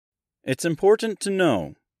It's important to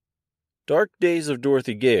know, Dark Days of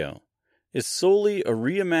Dorothy Gale is solely a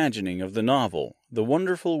reimagining of the novel The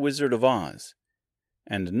Wonderful Wizard of Oz,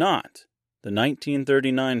 and not the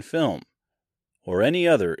 1939 film, or any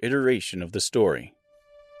other iteration of the story.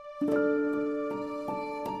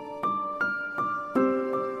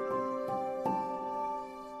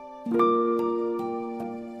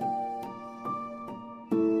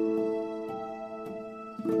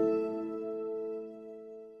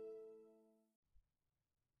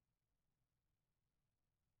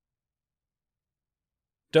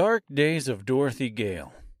 Dark Days of Dorothy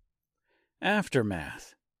Gale.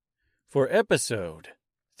 Aftermath. For episode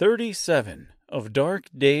 37 of Dark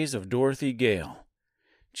Days of Dorothy Gale.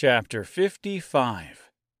 Chapter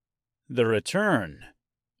 55. The Return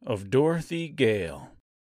of Dorothy Gale.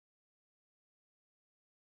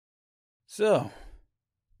 So,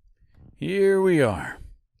 here we are,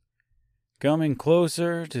 coming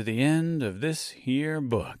closer to the end of this here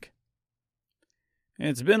book.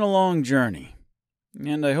 It's been a long journey,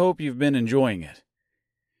 and I hope you've been enjoying it.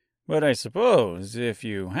 But I suppose if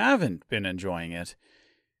you haven't been enjoying it,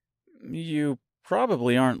 you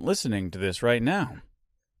probably aren't listening to this right now.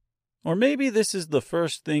 Or maybe this is the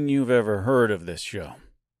first thing you've ever heard of this show.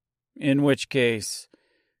 In which case,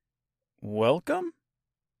 welcome?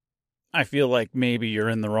 I feel like maybe you're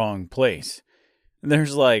in the wrong place.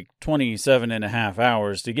 There's like 27 and a half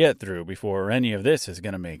hours to get through before any of this is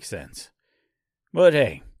going to make sense. But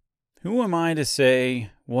hey, who am I to say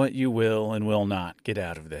what you will and will not get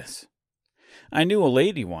out of this? I knew a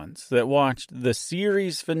lady once that watched the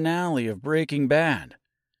series finale of Breaking Bad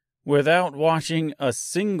without watching a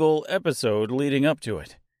single episode leading up to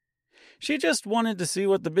it. She just wanted to see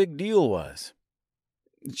what the big deal was.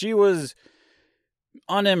 She was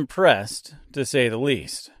unimpressed, to say the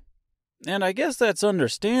least. And I guess that's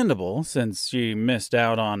understandable, since she missed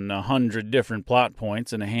out on 100 different plot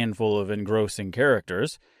points and a handful of engrossing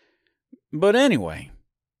characters. But anyway,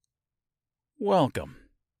 welcome.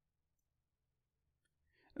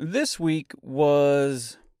 This week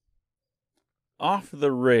was off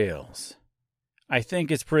the rails. I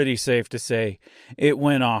think it's pretty safe to say it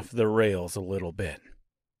went off the rails a little bit.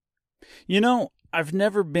 You know, I've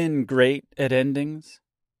never been great at endings.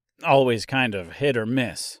 Always kind of hit or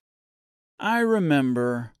miss. I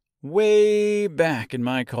remember way back in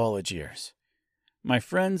my college years, my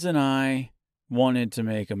friends and I wanted to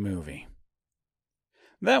make a movie.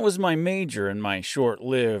 That was my major in my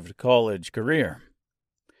short-lived college career.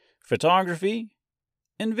 Photography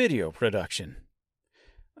and video production.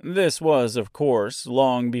 This was, of course,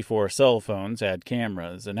 long before cell phones had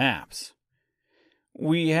cameras and apps.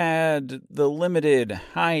 We had the limited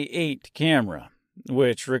Hi-8 camera,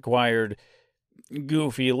 which required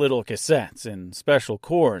goofy little cassettes and special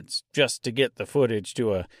cords just to get the footage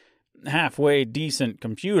to a halfway decent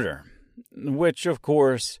computer, which, of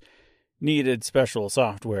course, needed special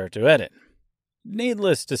software to edit.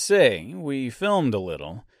 Needless to say, we filmed a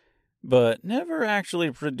little, but never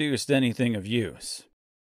actually produced anything of use.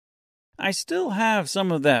 I still have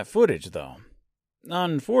some of that footage, though.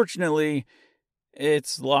 Unfortunately,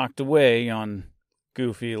 it's locked away on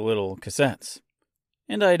goofy little cassettes,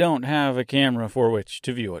 and I don't have a camera for which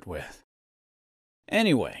to view it with.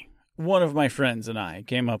 Anyway, one of my friends and I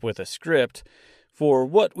came up with a script for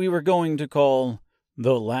what we were going to call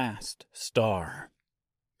The Last Star.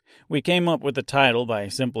 We came up with the title by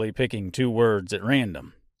simply picking two words at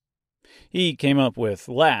random. He came up with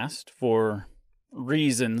last for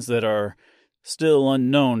reasons that are still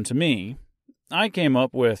unknown to me. I came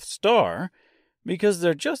up with star because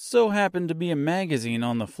there just so happened to be a magazine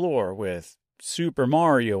on the floor with Super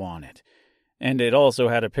Mario on it, and it also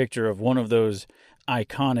had a picture of one of those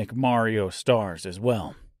iconic Mario stars as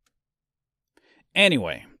well.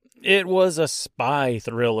 Anyway, it was a spy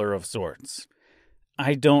thriller of sorts.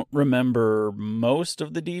 I don't remember most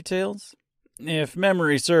of the details. If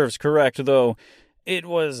memory serves correct, though, it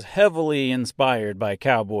was heavily inspired by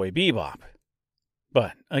Cowboy Bebop.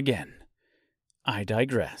 But, again, I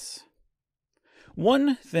digress.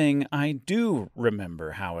 One thing I do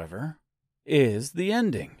remember, however, is the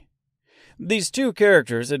ending. These two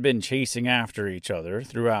characters had been chasing after each other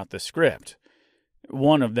throughout the script.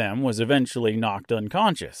 One of them was eventually knocked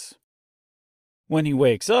unconscious. When he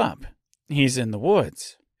wakes up, he's in the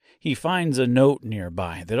woods. He finds a note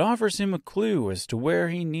nearby that offers him a clue as to where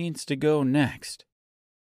he needs to go next.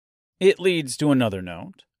 It leads to another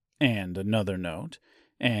note, and another note,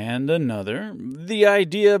 and another, the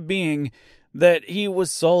idea being that he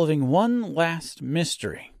was solving one last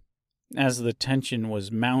mystery, as the tension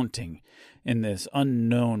was mounting in this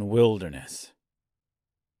unknown wilderness.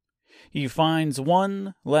 He finds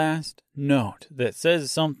one last note that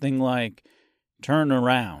says something like, "Turn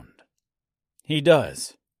around." He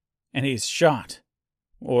does, and he's shot,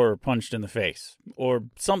 or punched in the face, or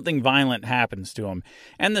something violent happens to him,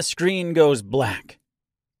 and the screen goes black.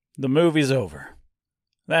 The movie's over.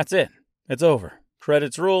 That's it. It's over.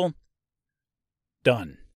 Credits roll.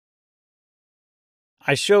 Done.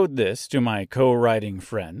 I showed this to my co-writing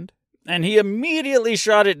friend, and he immediately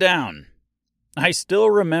shot it down. I still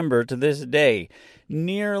remember to this day,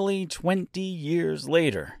 nearly 20 years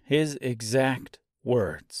later, his exact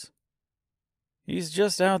words. He's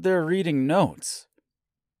just out there reading notes.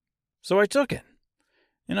 So I took it,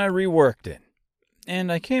 and I reworked it, and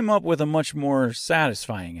I came up with a much more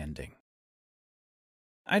satisfying ending.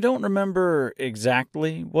 I don't remember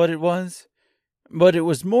exactly what it was, but it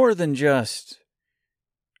was more than just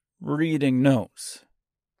reading notes.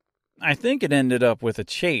 I think it ended up with a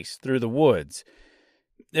chase through the woods.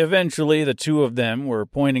 Eventually, the two of them were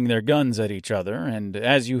pointing their guns at each other, and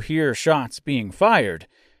as you hear shots being fired,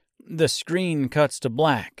 the screen cuts to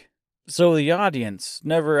black, so the audience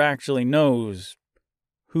never actually knows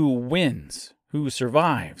who wins, who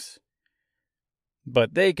survives.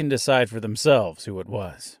 But they can decide for themselves who it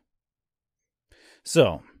was.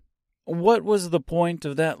 So, what was the point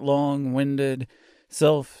of that long-winded,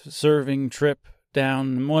 self-serving trip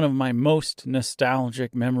down one of my most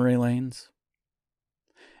nostalgic memory lanes?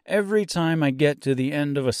 Every time I get to the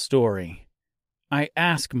end of a story, I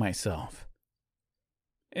ask myself,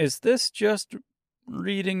 is this just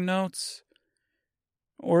reading notes?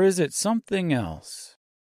 Or is it something else?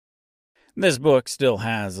 This book still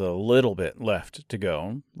has a little bit left to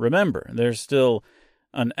go. Remember, there's still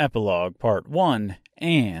an epilogue part 1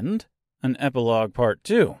 and an epilogue part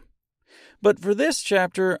 2. But for this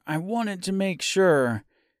chapter, I wanted to make sure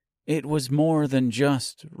it was more than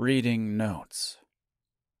just reading notes.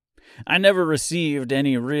 I never received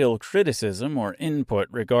any real criticism or input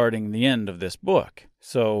regarding the end of this book,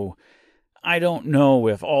 so I don't know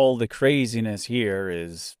if all the craziness here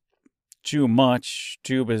is too much,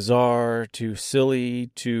 too bizarre, too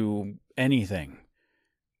silly, too anything,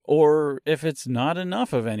 or if it's not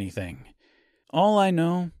enough of anything. All I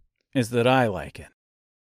know is that I like it.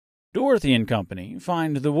 Dorothy and company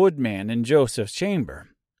find the Woodman in Joseph's chamber.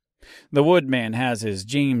 The Woodman has his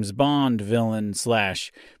James Bond villain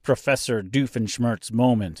 / Professor Doofenshmirtz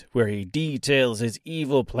moment where he details his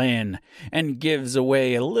evil plan and gives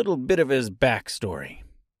away a little bit of his backstory.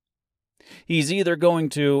 He's either going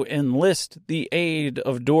to enlist the aid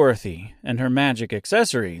of Dorothy and her magic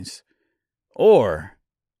accessories, or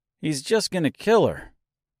he's just going to kill her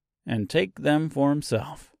and take them for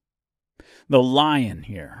himself. The Lion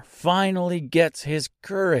here finally gets his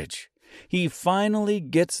courage. He finally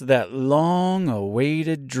gets that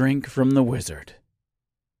long-awaited drink from the wizard.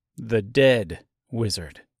 The dead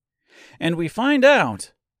wizard. And we find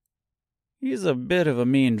out he's a bit of a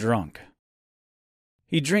mean drunk.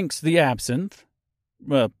 He drinks the absinthe,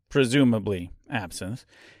 presumably absinthe,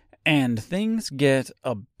 and things get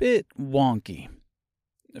a bit wonky.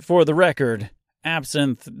 For the record,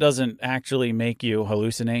 absinthe doesn't actually make you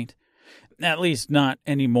hallucinate. At least not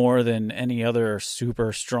any more than any other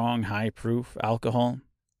super strong high-proof alcohol.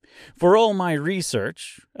 For all my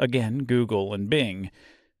research, again, Google and Bing,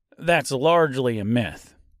 that's largely a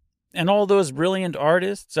myth. And all those brilliant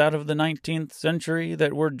artists out of the 19th century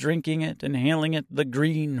that were drinking it and hailing it the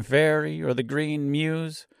Green Fairy or the Green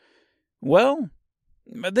Muse, well,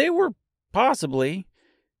 they were probably,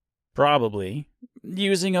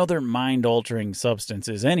 using other mind-altering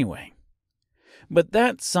substances anyway. But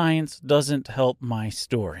that science doesn't help my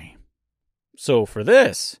story. So for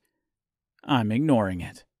this, I'm ignoring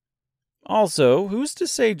it. Also, who's to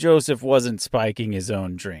say Joseph wasn't spiking his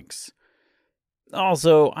own drinks?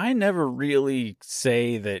 Also, I never really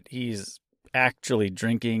say that he's actually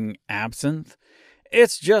drinking absinthe.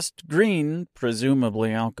 It's just green,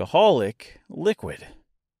 presumably alcoholic, liquid.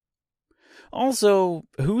 Also,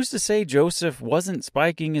 who's to say Joseph wasn't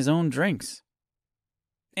spiking his own drinks?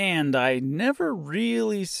 And I never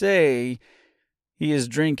really say he is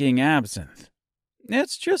drinking absinthe.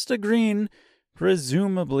 It's just a green,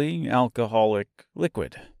 presumably alcoholic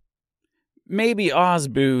liquid. Maybe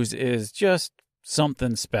Ozbooze is just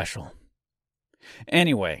something special.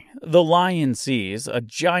 Anyway, the Lion sees a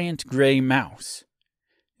giant gray mouse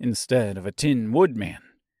instead of a Tin Woodman.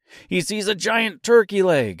 He sees a giant turkey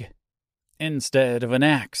leg instead of an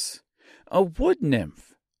axe, a wood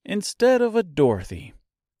nymph instead of a Dorothy,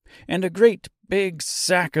 and a great big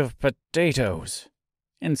sack of potatoes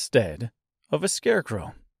instead of a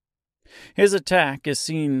scarecrow. His attack is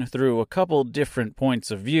seen through a couple different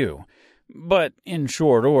points of view, but in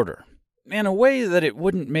short order. in a way that it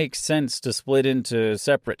wouldn't make sense to split into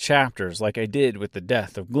separate chapters like I did with the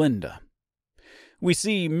death of Glinda. We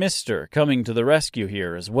see Mr. coming to the rescue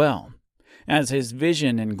here as well, as his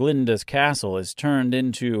vision in Glinda's castle is turned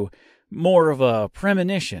into more of a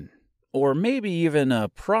premonition, or maybe even a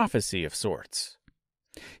prophecy of sorts.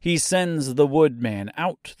 He sends the woodman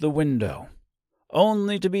out the window,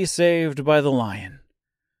 only to be saved by the lion,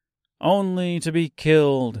 only to be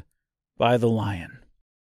killed by the lion.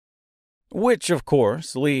 Which, of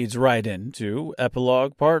course, leads right into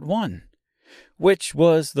Epilogue Part 1, which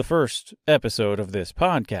was the first episode of this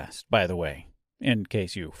podcast, by the way, in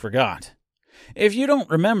case you forgot. If you don't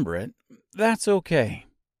remember it, that's okay.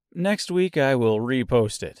 Next week I will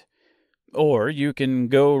repost it. Or you can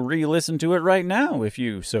go re-listen to it right now if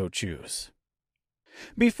you so choose.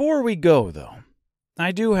 Before we go, though,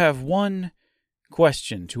 I do have one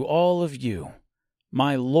question to all of you,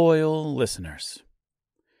 my loyal listeners.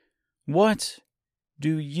 What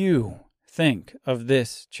do you think of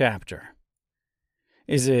this chapter?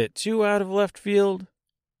 Is it too out of left field?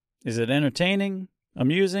 Is it entertaining?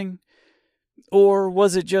 Amusing? Or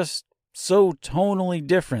was it just so tonally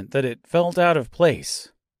different that it felt out of place?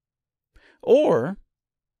 Or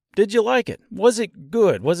did you like it? Was it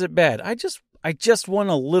good? Was it bad? I just want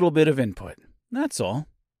a little bit of input. That's all.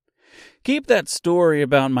 Keep that story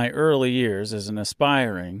about my early years as an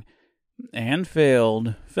aspiring and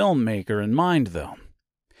failed filmmaker in mind, though,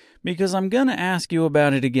 because I'm going to ask you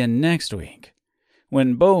about it again next week,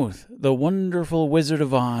 when both The Wonderful Wizard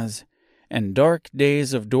of Oz and Dark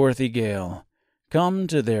Days of Dorothy Gale come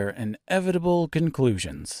to their inevitable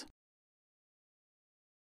conclusions.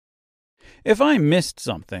 If I missed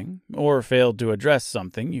something, or failed to address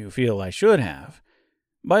something you feel I should have,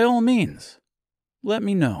 by all means, let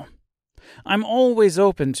me know. I'm always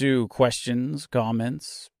open to questions,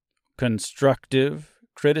 comments, constructive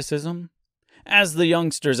criticism. As the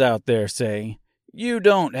youngsters out there say, you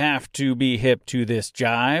don't have to be hip to this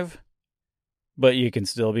jive, but you can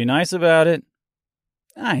still be nice about it.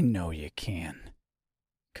 I know you can.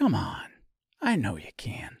 Come on, I know you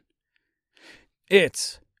can.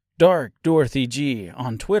 It's Dark Dorothy G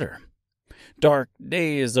on Twitter, Dark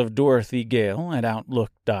Days of Dorothy Gale at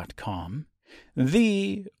Outlook.com,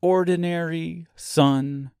 The Ordinary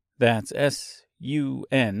Sun, that's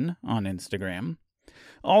S-U-N on Instagram.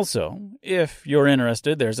 Also, if you're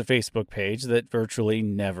interested, there's a Facebook page that virtually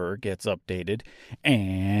never gets updated,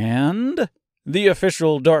 and the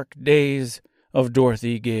official Dark Days of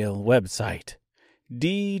Dorothy Gale website,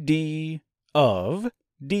 ddofdg.com.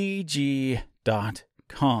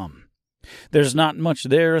 There's not much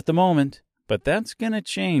there at the moment, but that's going to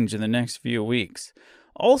change in the next few weeks.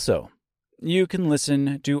 Also, you can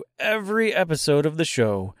listen to every episode of the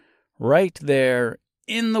show right there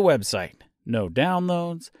in the website. No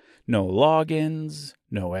downloads, no logins,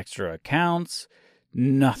 no extra accounts,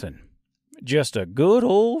 nothing. Just a good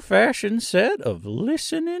old-fashioned set of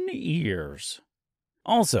listening ears.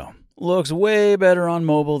 Also, looks way better on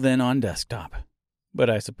mobile than on desktop. But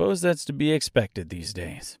I suppose that's to be expected these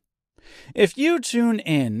days. If you tune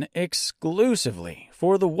in exclusively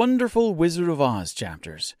for the Wonderful Wizard of Oz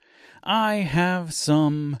chapters, I have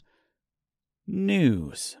some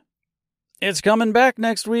news. It's coming back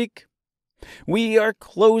next week. We are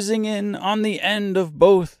closing in on the end of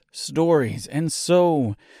both stories, and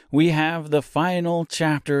so we have the final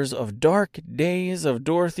chapters of Dark Days of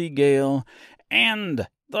Dorothy Gale and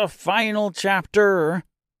the final chapter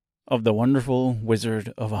of The Wonderful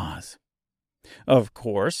Wizard of Oz. Of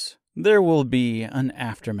course, there will be an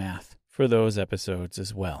aftermath for those episodes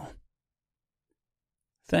as well.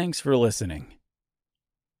 Thanks for listening.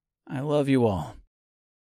 I love you all.